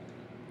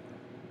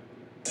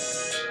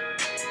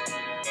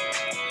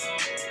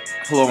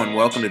Hello and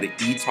welcome to the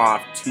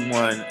ETOF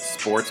 21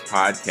 Sports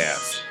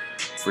Podcast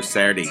for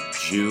Saturday,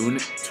 June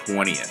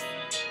 20th.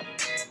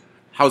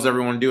 How's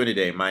everyone doing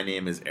today? My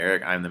name is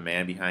Eric. I'm the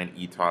man behind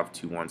ETOF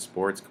 21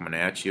 Sports coming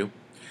at you.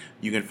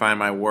 You can find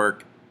my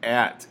work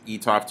at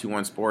ETOF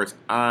 21 Sports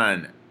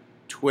on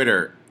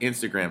Twitter,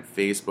 Instagram,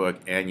 Facebook,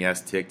 and yes,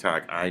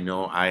 TikTok. I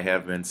know I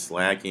have been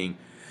slacking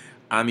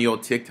on the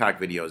old TikTok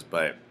videos,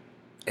 but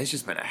it's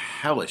just been a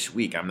hellish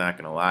week, I'm not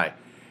going to lie.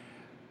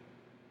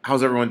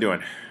 How's everyone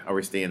doing? Are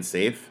we staying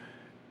safe?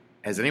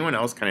 Has anyone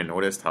else kind of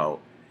noticed how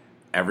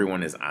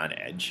everyone is on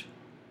edge?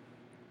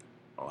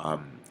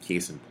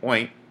 Case in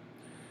point,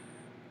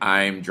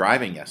 I'm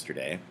driving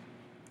yesterday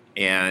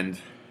and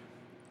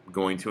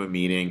going to a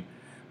meeting,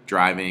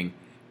 driving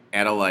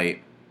at a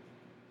light,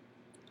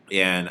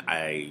 and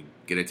I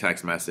get a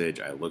text message.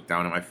 I look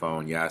down at my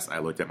phone. Yes, I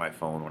looked at my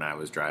phone when I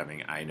was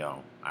driving. I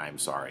know. I'm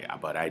sorry,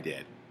 but I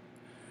did.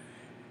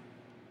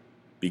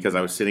 Because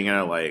I was sitting at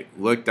a light,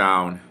 looked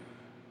down,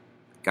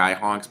 guy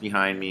honks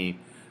behind me,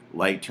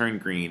 light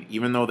turned green.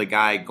 Even though the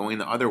guy going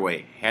the other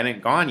way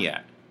hadn't gone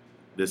yet,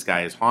 this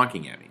guy is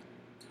honking at me.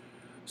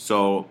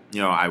 So,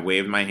 I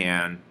waved my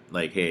hand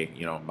like, hey,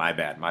 my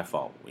bad, my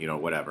fault,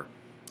 whatever.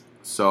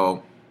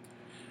 So,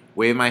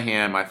 wave my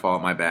hand, my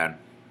fault, my bad.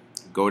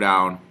 Go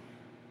down,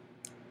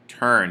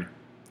 turn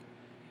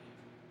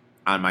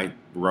on my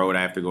road.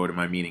 I have to go to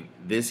my meeting.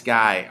 This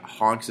guy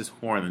honks his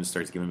horn and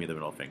starts giving me the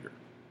middle finger.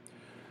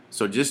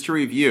 So just to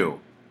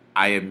review,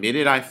 I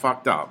admitted I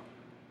fucked up.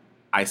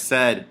 I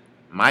said,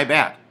 my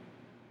bad,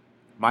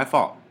 my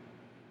fault.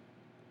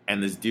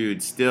 And this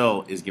dude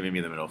still is giving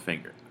me the middle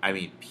finger. I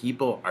mean,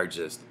 people are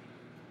just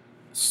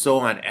so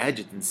on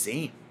edge, it's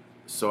insane.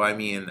 So, I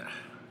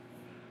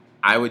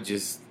would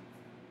just,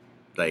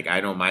 I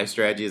know my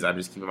strategy is I'm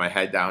just keeping my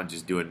head down,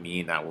 just doing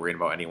me, not worrying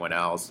about anyone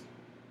else.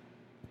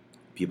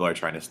 People are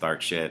trying to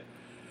start shit.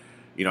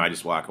 I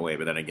just walk away.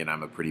 But then again,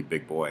 I'm a pretty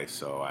big boy,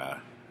 so I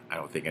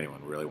don't think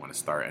anyone really want to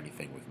start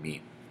anything with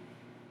me.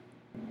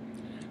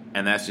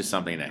 And that's just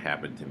something that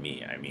happened to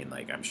me.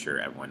 I'm sure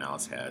everyone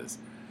else has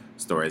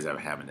stories that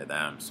have happened to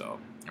them. So,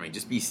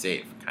 just be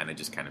safe. Kind of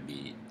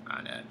be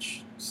on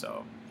edge.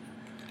 So,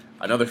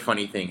 another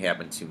funny thing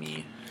happened to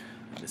me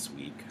this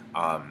week.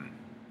 I'm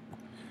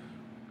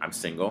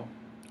single.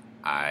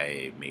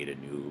 I made a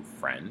new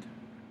friend,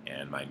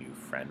 and my new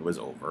friend was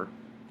over.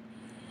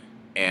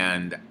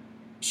 And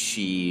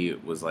she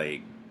was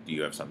like, do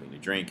you have something to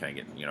drink? Can I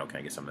get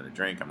something to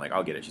drink? I'm like,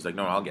 I'll get it. She's like,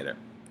 no, I'll get it.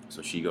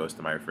 So she goes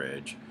to my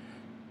fridge.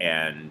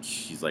 And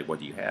she's like, what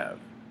do you have?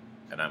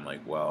 And I'm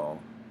like, well,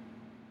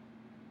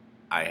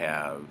 I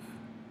have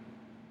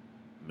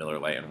Miller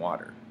Lite and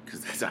water.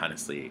 Because that's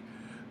honestly,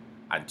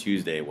 on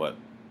Tuesday, what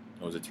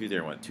was it, Tuesday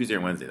or what? Tuesday or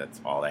Wednesday,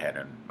 that's all I had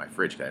in my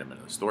fridge because I hadn't been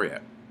to the store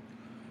yet.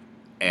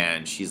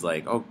 And she's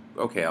like, oh,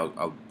 okay,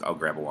 I'll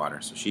grab a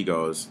water. So she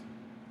goes,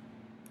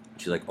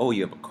 she's like, oh,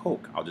 you have a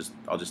Coke. I'll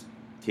just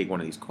take one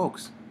of these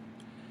Cokes.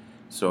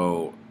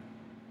 So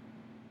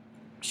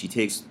she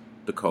takes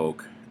the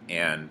Coke,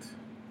 and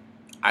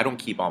I don't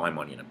keep all my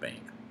money in a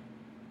bank.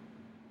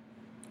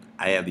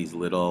 I have these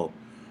little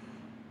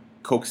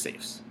Coke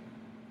safes.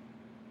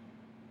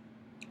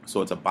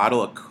 So it's a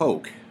bottle of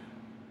Coke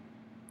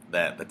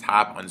that the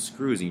top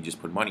unscrews and you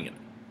just put money in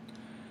it.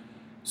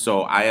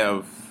 So I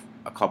have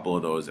a couple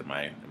of those in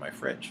my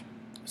fridge.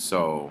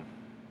 So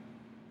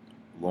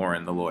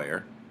Lauren, the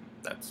lawyer,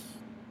 that's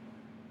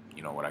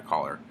what I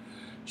call her,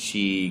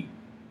 she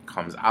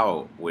comes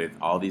out with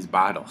all these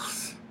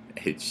bottles.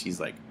 And she's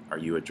like, are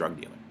you a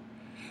drug dealer?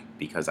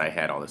 Because I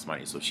had all this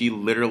money. So she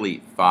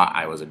literally thought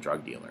I was a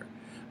drug dealer.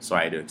 So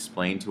I had to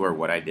explain to her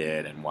what I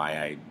did and why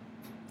I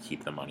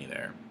keep the money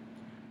there.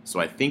 So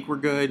I think we're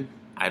good.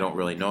 I don't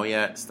really know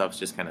yet. Stuff's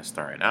just kind of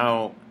starting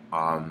out.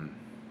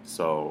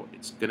 So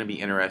it's going to be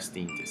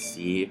interesting to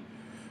see.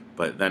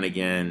 But then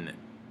again,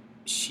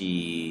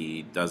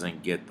 she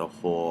doesn't get the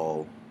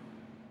whole,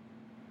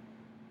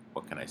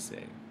 what can I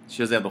say? She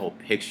doesn't have the whole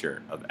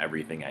picture of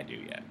everything I do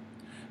yet.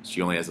 She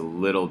only has a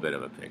little bit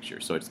of a picture.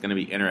 So it's going to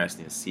be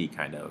interesting to see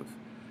kind of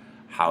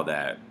how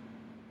that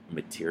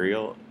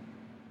materializes.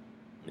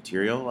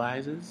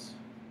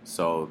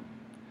 So,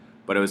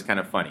 but it was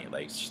kind of funny.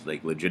 Like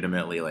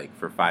legitimately,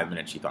 for 5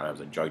 minutes, she thought I was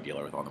a drug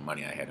dealer with all the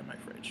money I had in my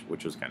fridge,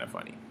 which was kind of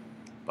funny.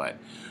 But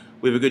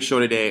we have a good show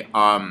today.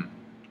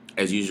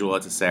 As usual,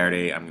 it's a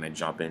Saturday. I'm going to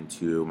jump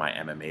into my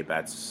MMA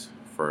bets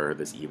for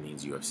this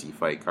evening's UFC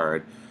fight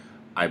card.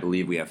 I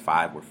believe we have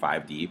 5. We're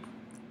 5 deep.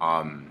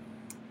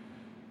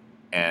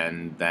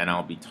 And then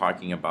I'll be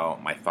talking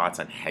about my thoughts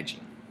on hedging.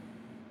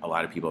 A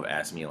lot of people have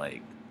asked me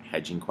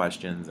hedging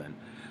questions, and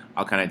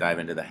I'll kind of dive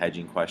into the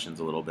hedging questions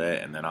a little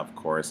bit. And then, of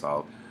course,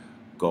 I'll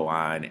go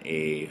on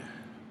a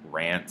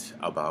rant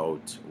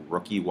about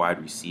rookie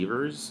wide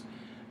receivers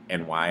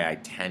and why I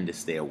tend to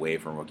stay away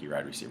from rookie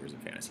wide receivers in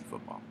fantasy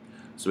football.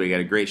 So we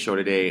got a great show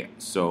today.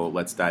 So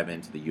let's dive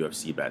into the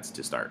UFC bets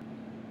to start.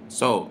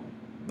 So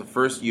the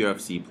first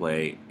UFC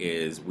play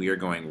is we are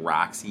going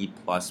Roxy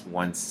plus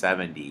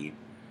 170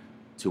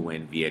 to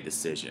win via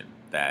decision.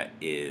 That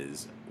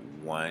is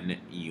 1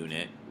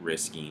 unit,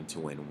 risking to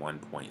win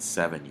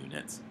 1.7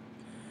 units.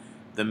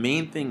 The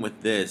main thing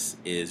with this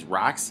is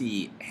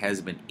Roxy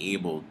has been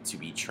able to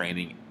be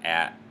training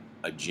at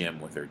a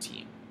gym with her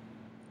team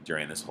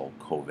during this whole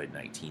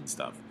COVID-19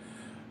 stuff.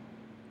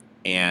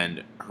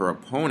 And her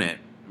opponent,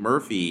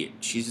 Murphy,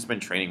 she's just been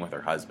training with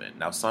her husband.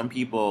 Now, some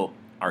people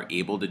are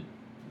able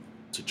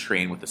to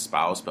train with a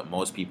spouse, but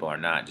most people are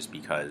not, just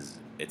because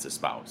it's a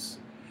spouse.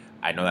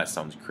 I know that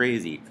sounds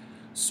crazy.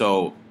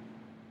 So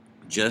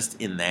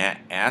just in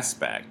that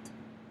aspect,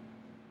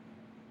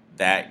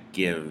 that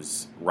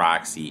gives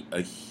Roxy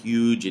a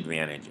huge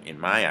advantage in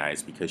my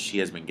eyes, because she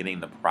has been getting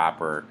the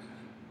proper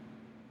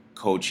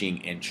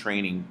coaching and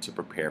training to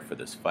prepare for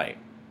this fight.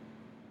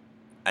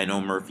 I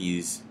know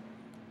Murphy's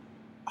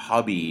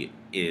hubby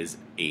is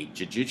a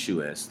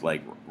jiu-jitsuist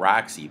like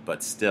Roxy,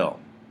 but still,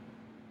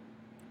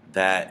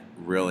 that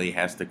really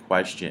has to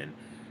question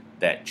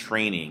that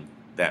training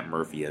that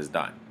Murphy has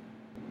done.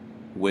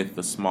 With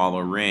the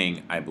smaller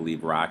ring, I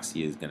believe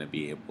Roxy is going to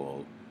be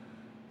able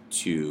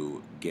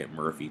to get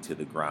Murphy to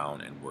the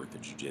ground and work the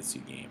jiu-jitsu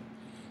game.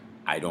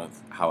 I don't,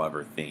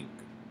 however, think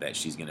that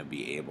she's going to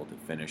be able to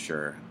finish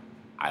her.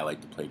 I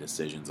like to play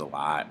decisions a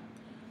lot,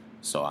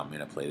 so I'm going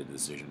to play the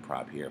decision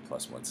prop here,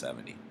 plus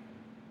 170.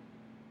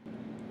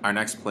 Our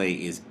next play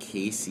is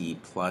Casey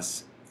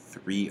plus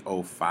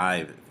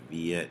 305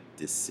 via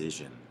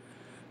decision.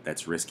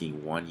 That's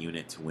risking 1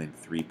 unit to win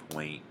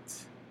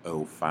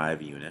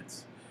 3.05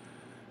 units.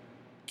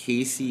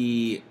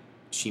 Casey,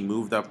 she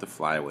moved up to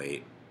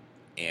flyweight,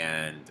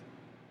 and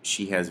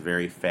she has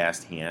very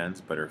fast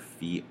hands, but her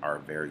feet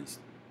are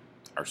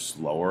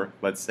slower,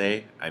 let's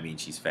say. I mean,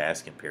 she's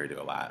fast compared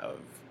to a lot of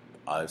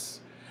us,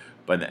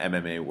 but in the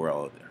MMA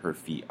world, her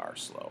feet are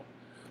slow.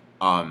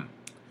 But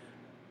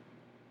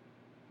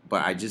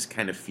I just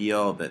kind of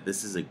feel that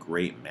this is a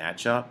great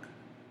matchup,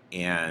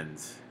 and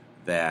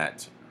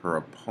that her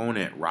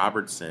opponent,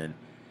 Robertson,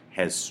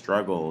 has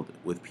struggled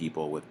with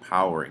people with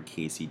power, and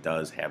Casey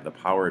does have the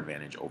power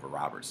advantage over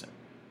Robertson.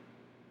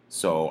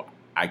 So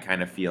I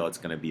kind of feel it's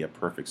going to be a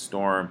perfect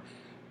storm.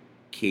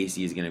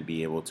 Casey is going to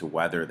be able to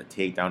weather the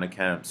takedown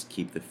attempts,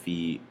 keep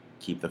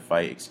the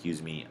fight,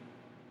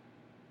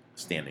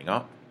 standing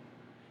up,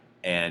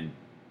 and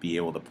be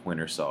able to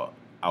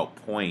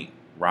outpoint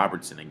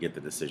Robertson and get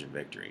the decision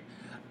victory.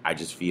 I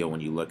just feel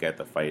when you look at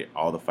the fight,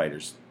 all the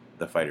fighters'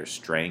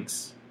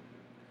 strengths,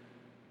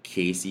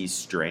 Casey's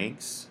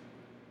strengths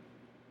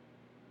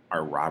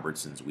are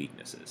Robertson's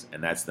weaknesses,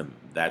 and that's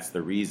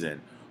the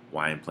reason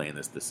why I'm playing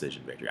this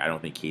decision victory. I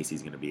don't think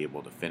Casey's going to be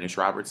able to finish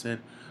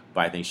Robertson,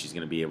 but I think she's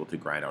going to be able to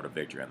grind out a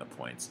victory on the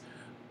points.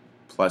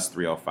 Plus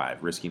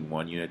 305, risking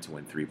 1 unit to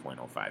win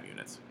 3.05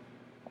 units.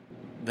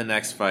 The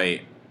next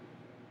fight,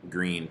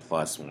 Green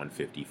plus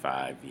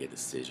 155 via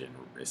decision,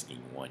 risking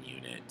 1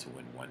 unit to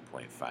win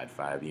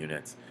 1.55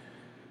 units.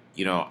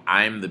 You know,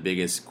 I'm the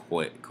biggest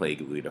Clay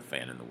Guida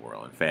fan in the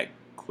world. In fact,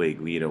 Clay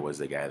Guida was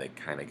the guy that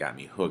kind of got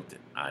me hooked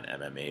on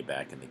MMA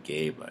back in the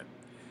day, but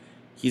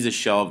he's a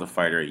shell of the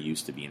fighter he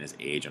used to be, in his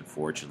age,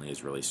 unfortunately,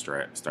 is really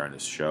starting to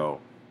show.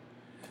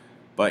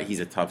 But he's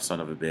a tough son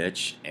of a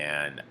bitch,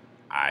 and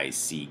I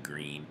see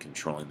Green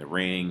controlling the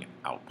ring,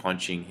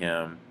 out-punching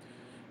him,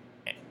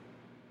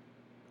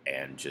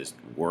 and just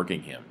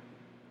working him.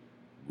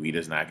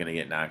 Guida's not going to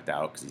get knocked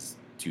out because he's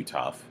too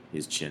tough.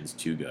 His chin's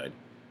too good.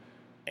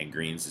 And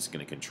Green's just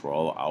going to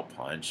control,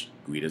 out-punch.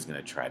 Guida's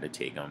going to try to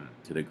take him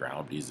to the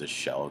ground, but he's a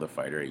shell of the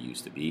fighter he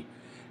used to be.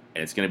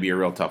 And it's going to be a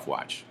real tough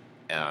watch,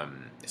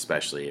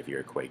 especially if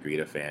you're a Clay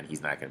Guida fan.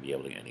 He's not going to be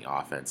able to get any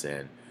offense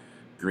in.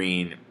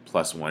 Green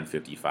plus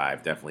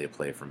 155, definitely a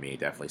play for me.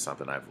 Definitely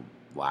something I've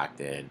locked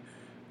in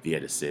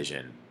via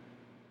decision.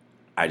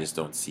 I just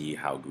don't see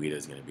how Guida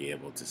is going to be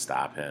able to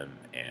stop him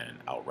and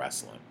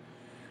out-wrestle him.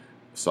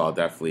 So I'll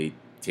definitely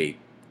take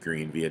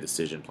Green via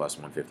decision plus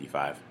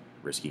 155,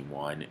 risking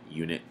 1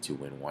 unit to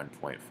win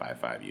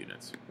 1.55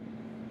 units.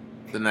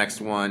 The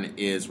next one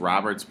is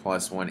Roberts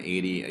plus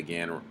 180,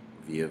 again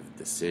via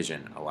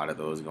decision. A lot of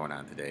those going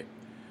on today.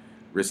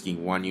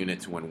 Risking 1 unit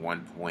to win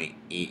 1.8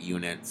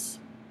 units.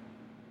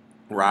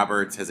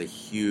 Roberts has a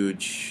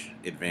huge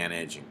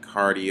advantage in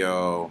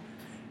cardio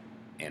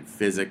and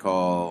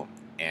physical,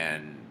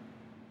 and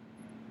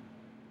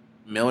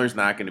Miller's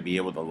not going to be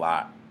able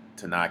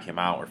to knock him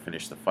out or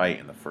finish the fight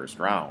in the first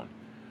round.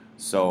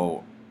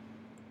 So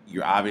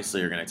you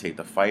obviously are going to take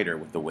the fighter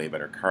with the way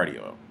better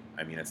cardio.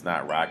 I mean, it's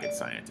not rocket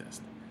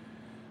scientist.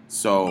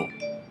 So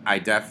I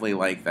definitely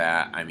like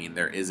that. I mean,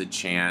 there is a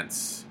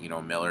chance,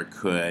 Miller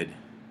could,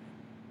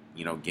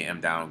 get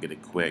him down, get a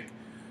quick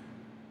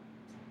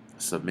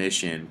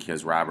submission,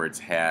 because Roberts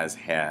has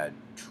had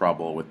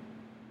trouble with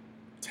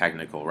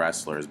technical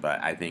wrestlers,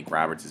 but I think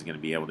Roberts is going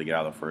to be able to get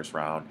out of the first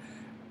round,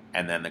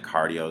 and then the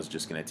cardio is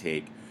just going to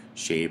take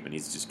shape, and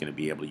he's just going to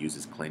be able to use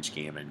his clinch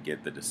game and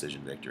get the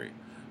decision victory.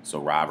 So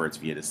Roberts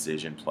via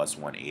decision plus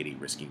 180,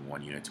 risking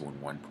 1 unit to win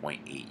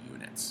 1.8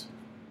 units.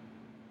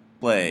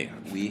 Play,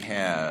 we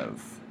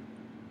have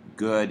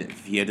Good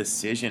via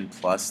decision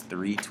plus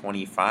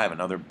 325,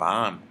 another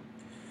bomb.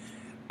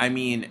 I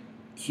mean,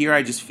 here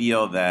I just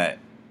feel that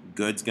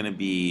Good's going to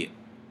be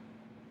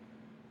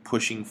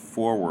pushing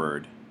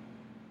forward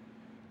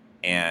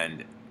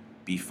and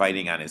be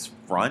fighting on his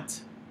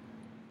front.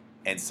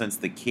 And since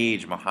the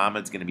cage,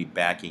 Muhammad's going to be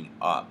backing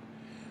up.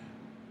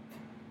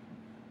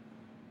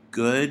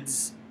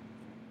 Goods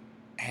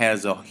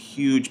has a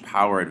huge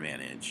power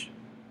advantage,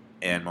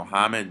 and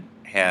Muhammad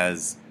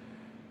has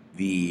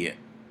the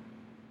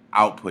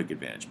output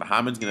advantage.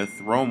 Muhammad's going to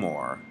throw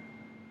more,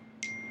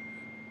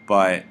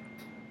 but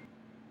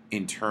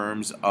in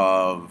terms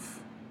of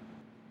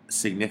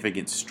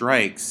significant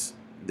strikes,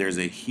 there's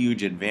a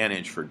huge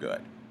advantage for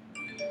Good.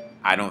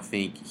 I don't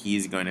think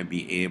he's going to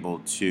be able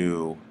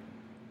to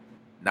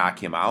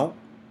knock him out,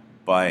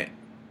 but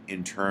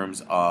in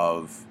terms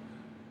of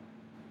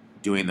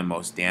doing the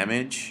most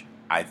damage,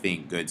 I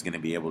think Good's going to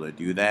be able to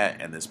do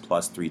that, and this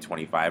plus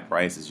 325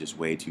 price is just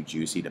way too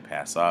juicy to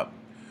pass up.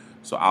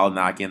 So I'll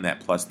knock in that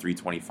plus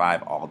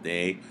 325 all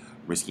day,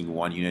 risking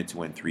 1 unit to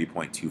win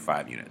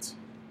 3.25 units.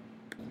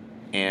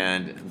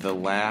 And the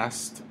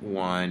last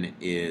one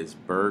is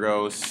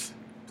Burgos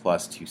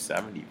plus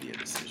 270 via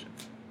decision,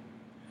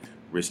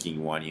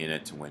 risking 1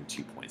 unit to win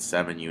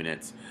 2.7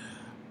 units.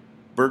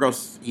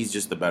 Burgos, he's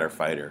just a better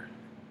fighter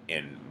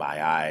in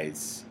my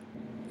eyes.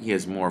 He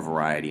has more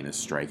variety in his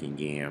striking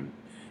game.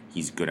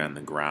 He's good on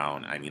the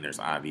ground. I mean, there's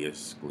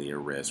obviously a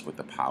risk with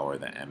the power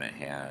that Emmett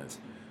has,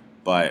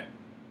 but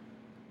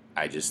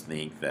I just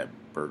think that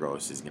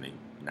Burgos is going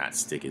to not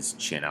stick his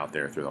chin out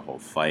there through the whole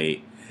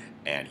fight,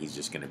 and he's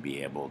just going to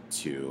be able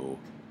to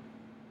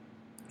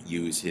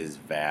use his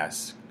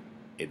vast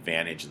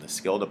advantage in the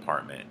skill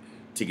department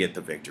to get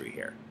the victory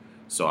here.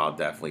 So I'll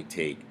definitely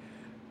take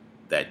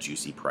that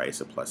juicy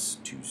price of plus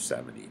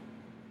 270.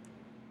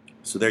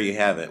 So there you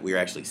have it. We're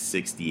actually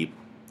 6 deep,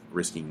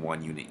 risking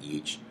 1 unit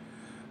each.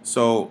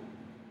 So,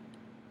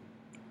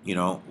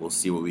 we'll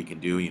see what we can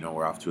do.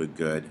 We're off to a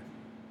good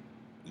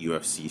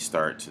UFC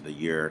start to the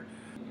year,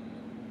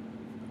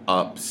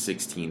 up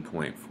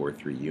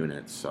 16.43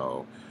 units.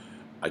 So,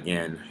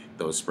 again,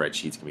 those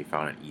spreadsheets can be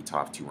found at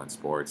ETOF21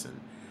 Sports.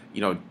 And,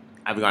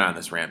 I've gone on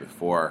this rant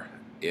before.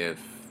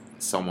 If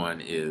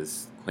someone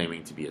is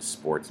claiming to be a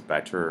sports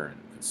bettor and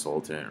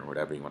consultant or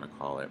whatever you want to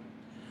call it,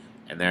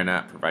 and they're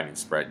not providing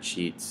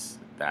spreadsheets,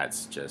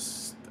 that's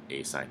just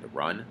a sign to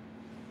run.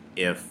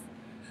 If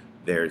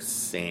they're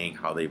saying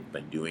how they've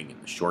been doing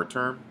in the short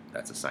term,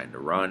 that's a sign to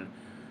run.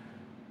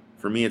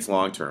 For me, it's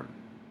long term,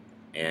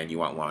 and you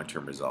want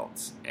long-term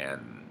results.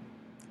 And,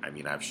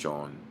 I've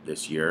shown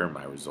this year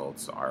my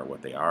results are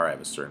what they are. I have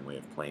a certain way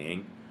of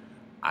playing.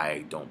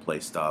 I don't play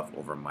stuff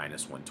over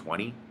minus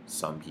 120.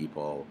 Some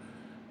people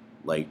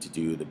like to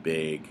do the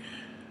big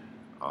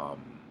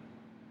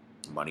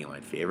money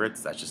line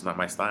favorites. That's just not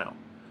my style.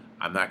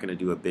 I'm not going to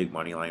do a big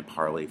money line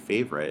parlay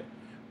favorite,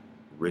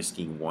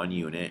 risking 1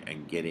 unit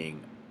and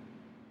getting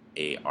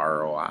a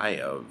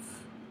ROI of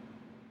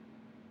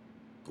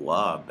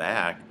blah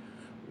back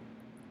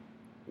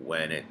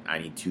when I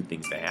need 2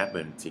 things to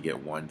happen to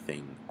get 1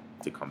 thing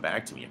to come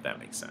back to me, if that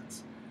makes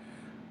sense.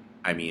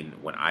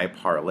 When I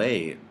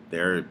parlay,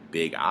 they're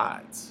big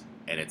odds,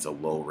 and it's a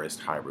low risk,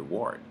 high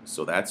reward.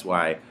 So that's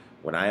why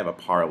when I have a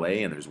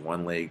parlay and there's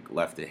 1 leg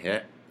left to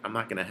hit, I'm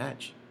not going to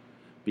hedge,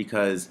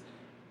 because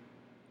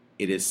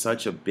it is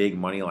such a big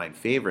money line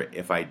favorite.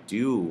 If I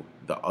do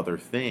the other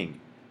thing,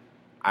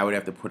 I would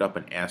have to put up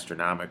an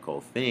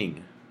astronomical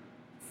thing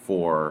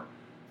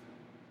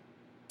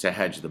to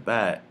hedge the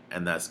bet,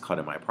 and thus cut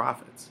in my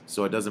profits.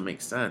 So it doesn't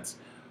make sense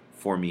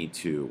for me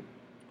to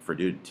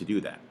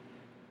do that.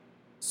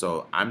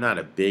 So I'm not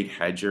a big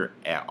hedger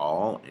at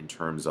all in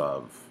terms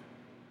of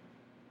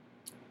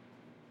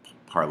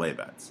parlay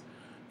bets.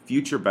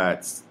 Future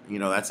bets,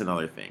 that's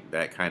another thing.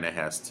 That kind of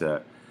has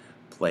to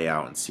play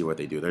out and see what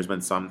they do. There's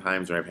been some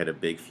times where I've had a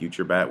big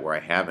future bet where I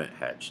haven't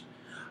hedged.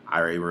 I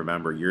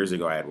remember years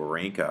ago I had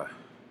Wawrinka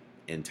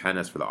in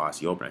tennis for the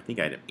Aussie Open. I think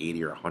I had him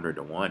 80 or 100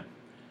 to 1.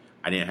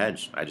 I didn't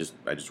hedge. I just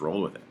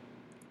rolled with it.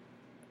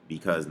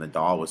 Because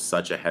Nadal was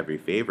such a heavy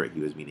favorite he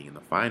was meeting in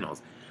the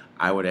finals,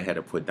 I would have had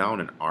to put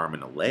down an arm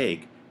and a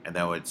leg, and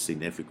that would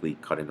significantly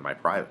cut into my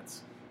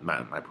profits.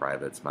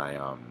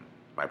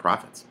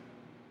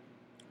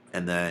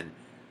 And then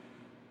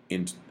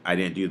I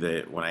didn't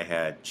do when I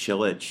had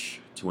Cilic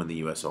to win the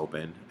U.S.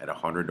 Open at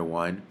 100 to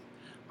 1.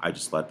 I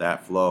just let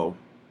that flow.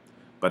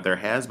 But there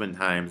has been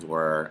times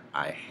where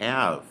I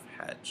have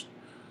hedged.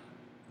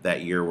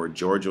 That year where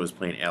Georgia was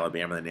playing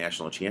Alabama in the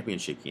national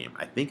championship game,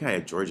 I think I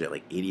had Georgia at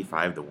like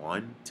 85 to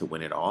 1 to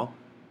win it all.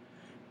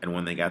 And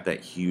when they got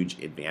that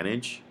huge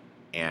advantage,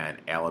 and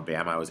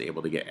Alabama, I was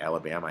able to get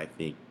Alabama, I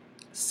think,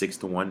 6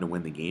 to 1 to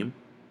win the game,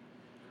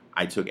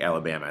 I took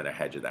Alabama at a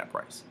hedge at that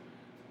price.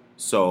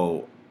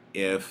 So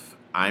if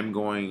I'm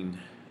going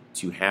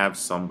to have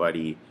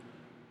somebody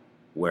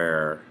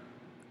where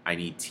I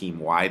need Team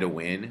Y to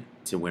win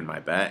my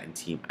bet, and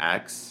Team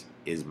X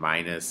is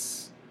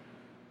minus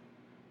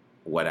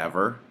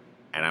whatever,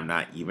 and I'm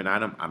not even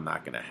on them, I'm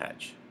not going to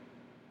hedge.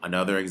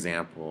 Another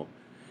example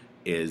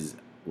is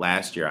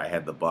last year I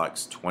had the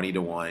Bucks 20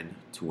 to 1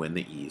 to win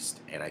the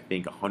East, and I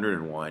think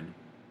 101,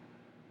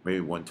 maybe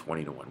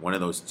 120 to 1, one of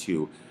those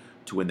two,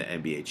 to win the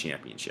NBA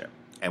championship.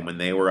 And when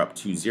they were up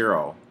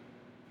 2-0,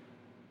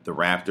 the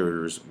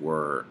Raptors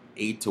were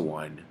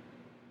 8-1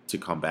 to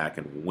come back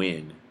and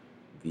win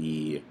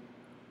the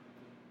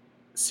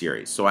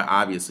series. So I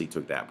obviously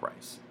took that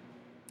price.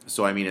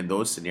 So, I mean, in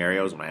those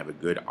scenarios, when I have a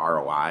good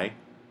ROI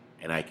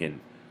and I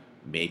can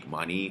make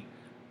money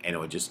and it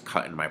would just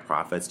cut into my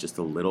profits just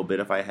a little bit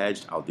if I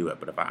hedged, I'll do it.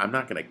 But if I'm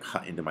not going to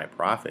cut into my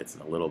profits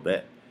in a little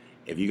bit.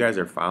 If you guys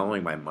are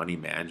following my money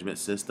management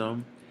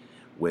system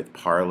with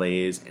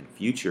parlays and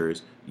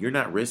futures, you're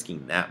not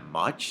risking that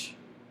much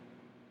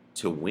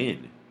to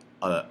win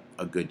a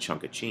good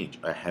chunk of change,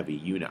 a heavy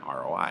unit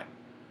ROI.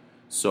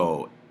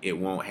 So it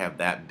won't have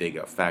that big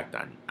effect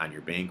on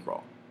your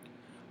bankroll.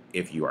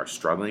 If you are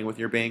struggling with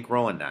your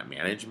bankroll and not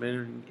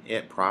managing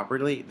it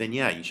properly, then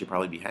yeah, you should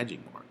probably be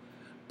hedging more.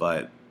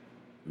 But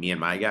me and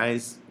my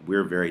guys,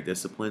 we're very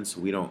disciplined,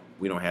 so we don't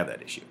have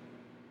that issue.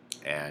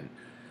 And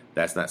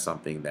that's not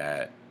something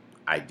that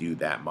I do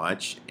that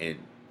much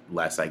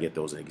unless I get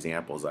those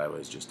examples I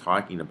was just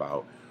talking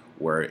about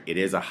where it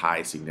is a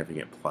high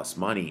significant plus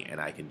money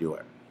and I can do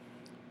it.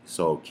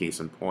 So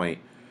case in point,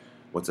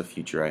 what's a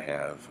future I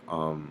have?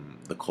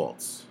 The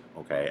Colts.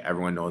 Okay,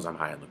 everyone knows I'm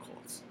high on the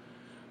Colts.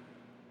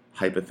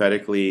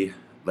 Hypothetically,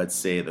 let's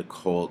say the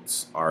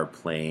Colts are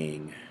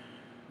playing,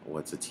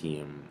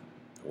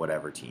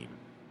 whatever team,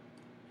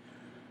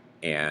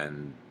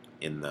 and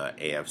in the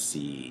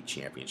AFC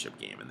Championship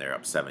game, and they're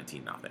up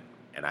 17-0,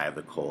 and I have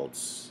the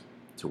Colts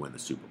to win the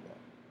Super Bowl.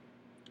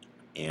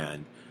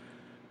 And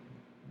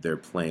they're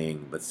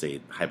playing, let's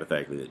say,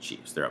 hypothetically, the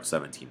Chiefs. They're up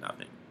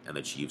 17-0, and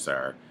the Chiefs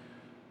are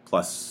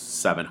plus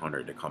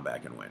 700 to come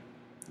back and win.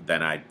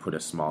 Then I'd put a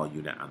small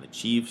unit on the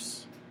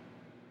Chiefs,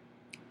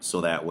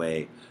 so that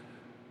way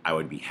I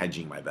would be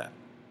hedging my bet.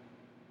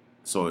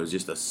 So it was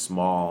just a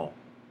small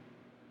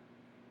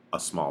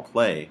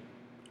play,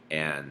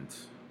 and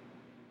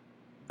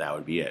that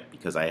would be it.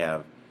 Because I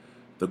have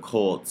the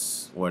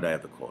Colts. What did I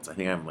have the Colts? I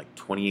think I have like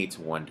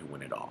 28-1 to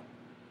win it all,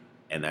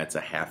 and that's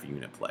a half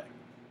unit play.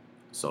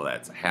 So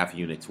that's a half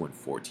unit to win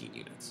 14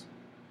 units.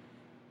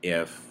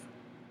 If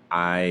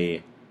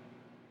I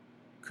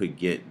could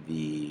get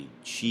the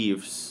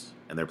Chiefs,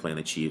 and they're playing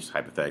the Chiefs,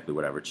 hypothetically,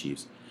 whatever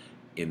Chiefs,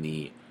 in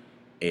the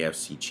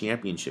AFC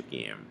Championship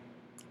game,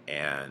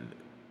 and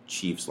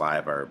Chiefs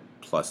live are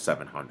plus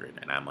 700,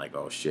 and I'm like,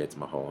 oh shit, it's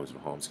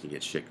Mahomes can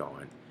get shit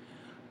going.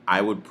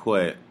 I would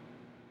put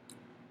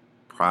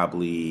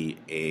probably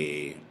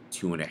a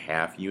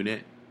 2.5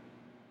 unit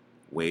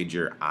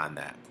wager on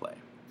that play.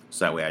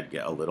 So that way I'd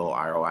get a little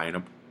ROI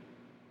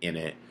in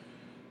it.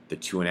 The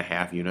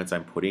 2.5 units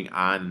I'm putting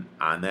on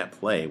that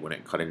play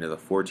wouldn't cut into the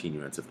 14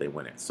 units if they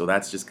win it. So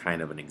that's just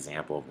kind of an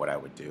example of what I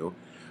would do.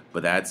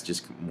 But that's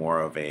just more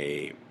of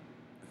a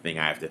thing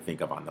I have to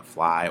think of on the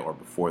fly, or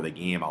before the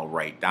game I'll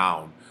write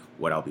down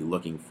what I'll be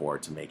looking for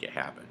to make it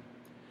happen,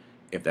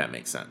 if that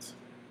makes sense.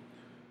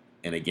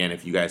 And again,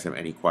 if you guys have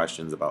any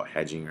questions about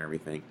hedging or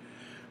everything,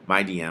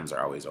 my DMs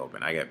are always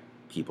open. I get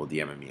people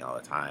DMing me all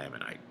the time,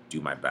 and I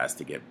do my best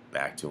to get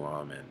back to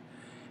them. And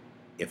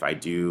if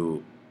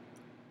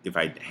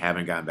I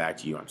haven't gotten back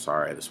to you, I'm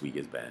sorry. This week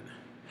has been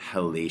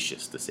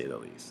hellacious, to say the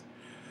least.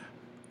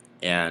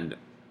 And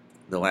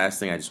the last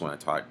thing I just want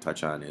to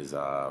touch on is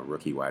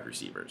rookie wide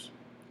receivers.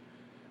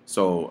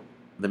 So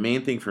the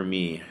main thing for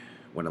me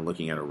when I'm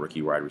looking at a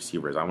rookie wide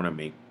receiver is I want to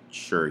make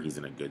sure he's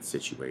in a good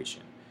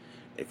situation.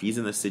 If he's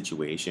in the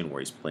situation where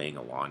he's playing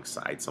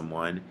alongside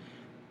someone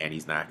and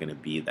he's not going to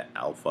be the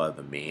alpha,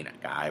 the main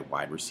guy,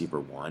 wide receiver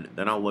one,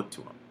 then I'll look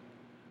to him.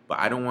 But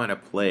I don't want to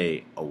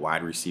play a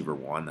wide receiver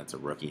one that's a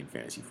rookie in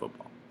fantasy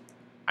football.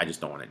 I just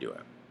don't want to do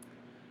it.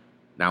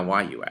 Now,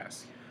 why, you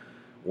ask?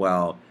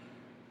 Well,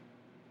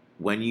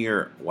 when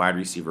you're wide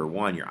receiver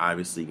one, you're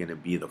obviously going to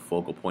be the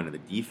focal point of the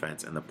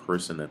defense and the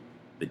person that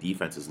the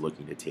defense is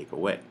looking to take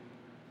away.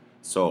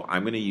 So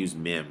I'm going to use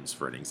Mims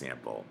for an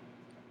example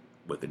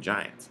with the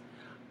Giants.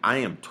 I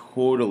am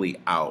totally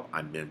out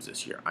on Mims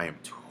this year. I am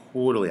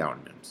totally out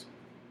on Mims.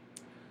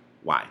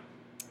 Why?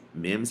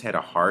 Mims had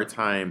a hard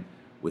time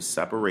with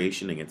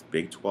separation against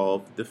Big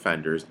 12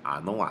 defenders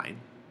on the line,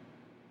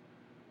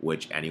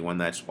 which anyone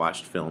that's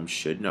watched film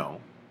should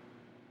know.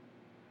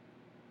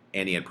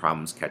 And he had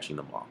problems catching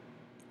the ball.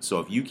 So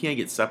if you can't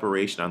get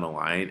separation on the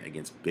line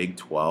against Big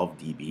 12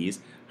 DBs,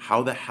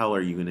 how the hell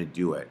are you going to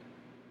do it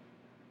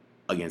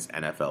against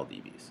NFL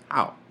DBs?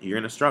 How? You're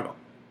going to struggle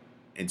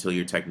until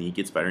your technique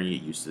gets better and you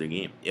get used to the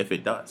game. If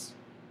it does.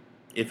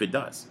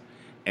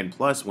 And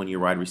plus, when you're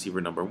wide receiver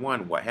number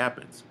one, what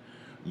happens?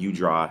 You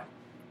draw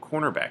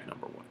cornerback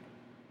number one.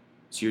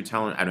 So you're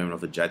telling, I don't even know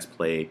if the Jets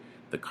play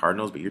the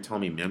Cardinals, but you're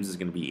telling me Mims is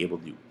going to be able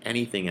to do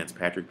anything against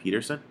Patrick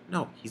Peterson?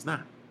 No, he's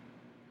not.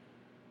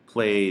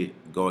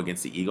 Go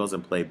against the Eagles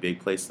and play big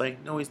play slay?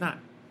 No, he's not.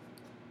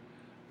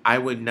 I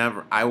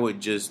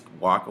would just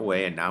walk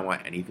away and not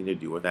want anything to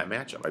do with that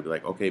matchup. I'd be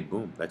like, okay,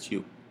 boom, that's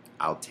you.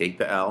 I'll take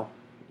the L,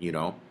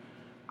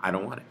 I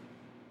don't want it.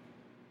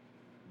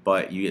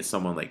 But you get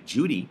someone like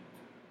Judy.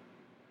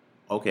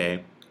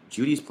 Okay,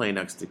 Judy's playing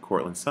next to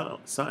Cortland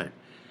Sutton.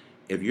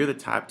 If you're the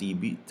top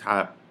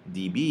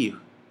DB,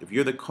 If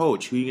you're the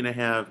coach, who are you going to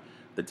have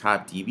the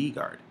top DB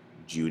guard?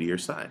 Judy or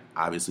Sutton?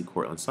 Obviously,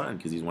 Cortland Sutton,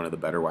 because he's one of the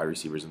better wide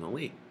receivers in the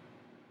league.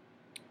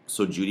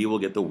 So Judy will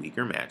get the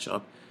weaker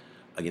matchup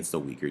against the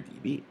weaker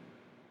DB.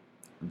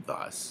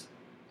 Thus,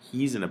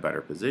 he's in a better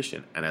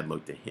position, and I'd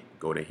look to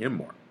go to him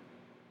more.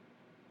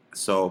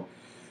 So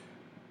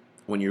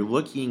when you're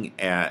looking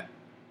at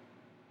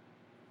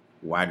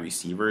wide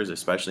receivers,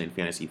 especially in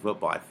fantasy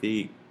football, I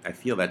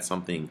feel that's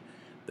something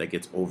that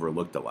gets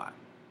overlooked a lot.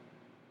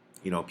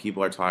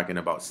 People are talking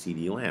about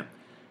CeeDee Lamb.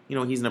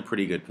 He's in a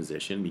pretty good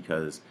position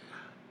because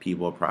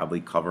people will probably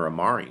cover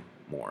Amari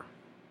more.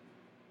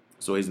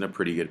 So he's in a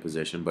pretty good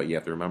position, but you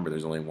have to remember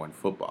there's only one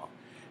football.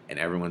 And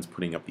everyone's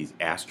putting up these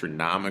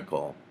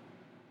astronomical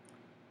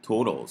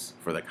totals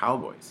for the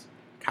Cowboys.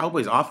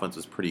 Cowboys' offense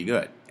was pretty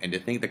good. And to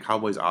think the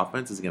Cowboys'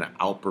 offense is going to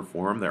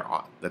outperform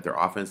their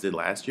offense did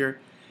last year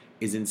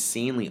is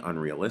insanely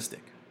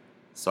unrealistic.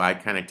 So I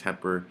kind of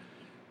temper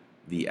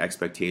the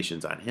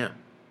expectations on him.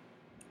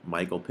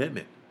 Michael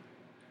Pittman.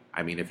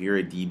 I mean, if you're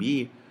a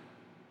DB,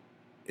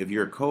 if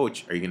you're a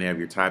coach, are you going to have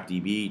your top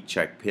DB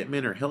check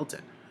Pittman or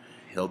Hilton?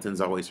 Hilton's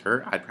always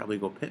hurt. I'd probably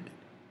go Pittman.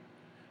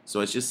 So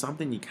it's just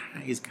something you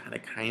guys kind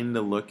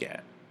of look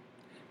at.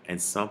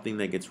 And something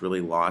that gets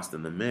really lost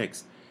in the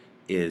mix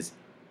is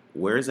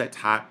where's that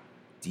top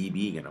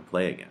DB going to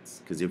play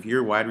against? Because if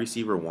you're wide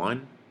receiver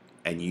 1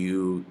 and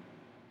you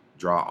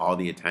draw all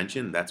the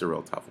attention, that's a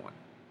real tough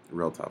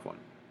one.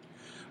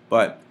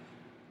 But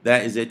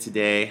that is it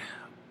today.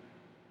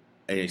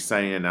 An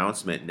exciting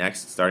announcement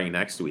starting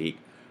next week.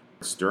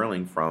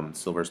 Sterling from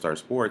Silver Star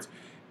Sports,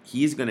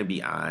 he's going to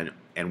be on,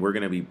 and we're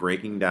going to be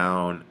breaking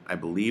down, I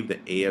believe, the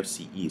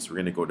AFC East. We're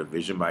going to go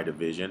division by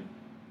division,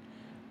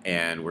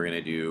 and we're going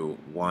to do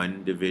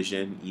one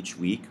division each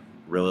week.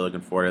 Really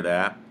looking forward to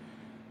that.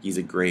 He's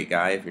a great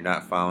guy. If you're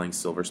not following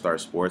Silver Star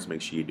Sports,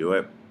 make sure you do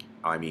it.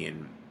 I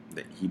mean,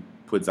 he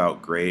puts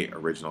out great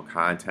original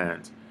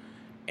content,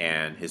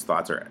 and his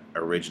thoughts are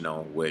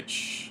original,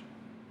 which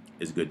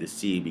is good to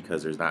see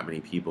because there's not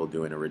many people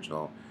doing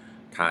original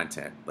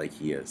content like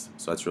he is.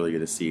 So that's really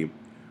good to see.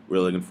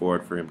 Really looking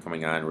forward for him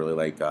coming on. Really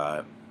like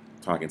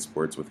talking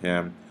sports with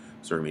him.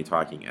 So we're going to be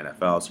talking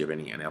NFL. So if you have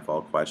any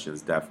NFL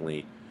questions,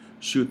 definitely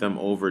shoot them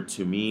over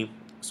to me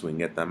so we can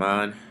get them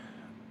on.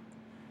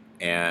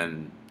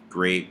 And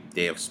great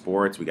day of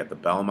sports. We got the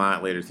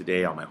Belmont later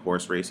today. All my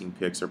horse racing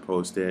picks are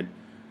posted.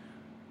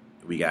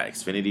 We got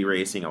Xfinity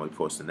Racing. I'll be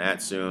posting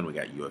that soon. We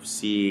got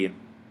UFC.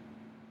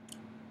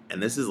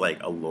 And this is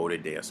like a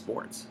loaded day of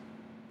sports.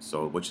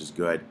 So, which is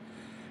good.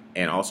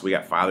 And also, we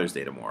got Father's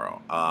Day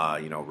tomorrow.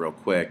 Real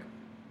quick,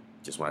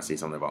 just want to say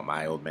something about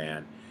my old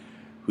man,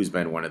 who's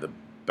been one of the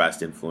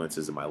best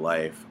influences in my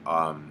life.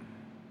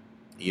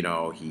 He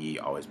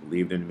always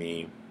believed in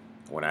me.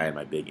 When I had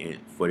my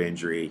big foot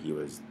injury, he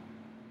was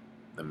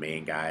the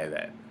main guy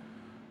that,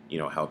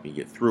 helped me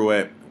get through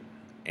it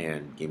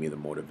and gave me the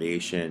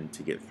motivation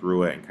to get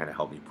through it and kind of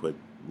helped me put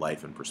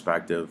life in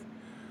perspective.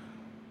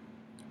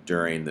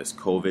 During this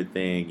COVID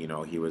thing,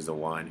 he was the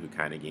one who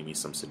kind of gave me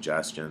some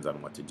suggestions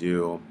on what to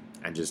do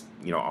and just,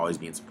 always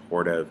being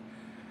supportive.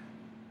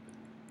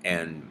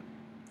 And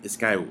this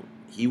guy,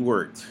 he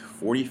worked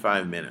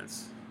 45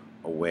 minutes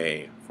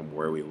away from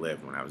where we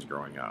lived when I was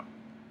growing up.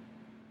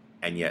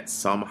 And yet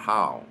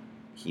somehow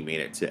he made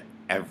it to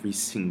every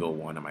single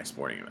one of my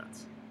sporting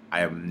events. I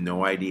have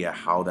no idea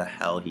how the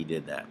hell he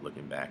did that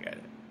looking back at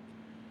it.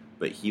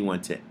 But he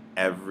went to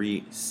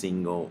every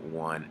single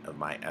one of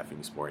my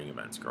effing sporting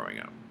events growing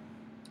up.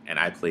 And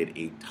I played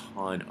a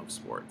ton of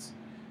sports.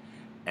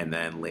 And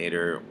then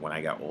later, when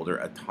I got older,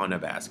 a ton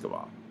of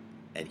basketball.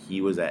 And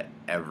he was at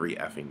every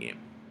effing game.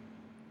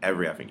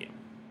 Every effing game.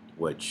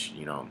 Which,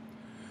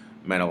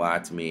 meant a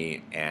lot to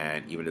me.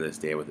 And even to this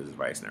day with his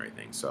advice and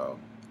everything. So,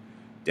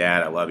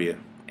 Dad, I love you.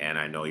 And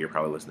I know you're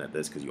probably listening to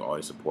this because you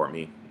always support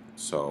me.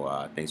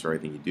 So, thanks for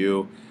everything you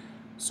do.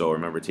 So,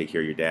 remember, take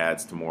care of your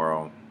dads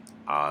tomorrow.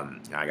 I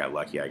got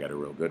lucky. I got a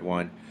real good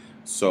one.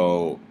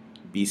 So,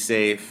 be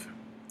safe.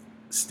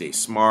 Stay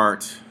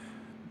smart.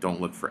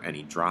 Don't look for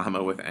any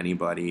drama with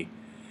anybody.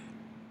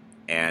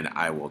 And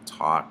I will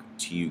talk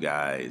to you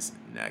guys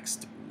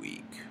next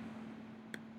week.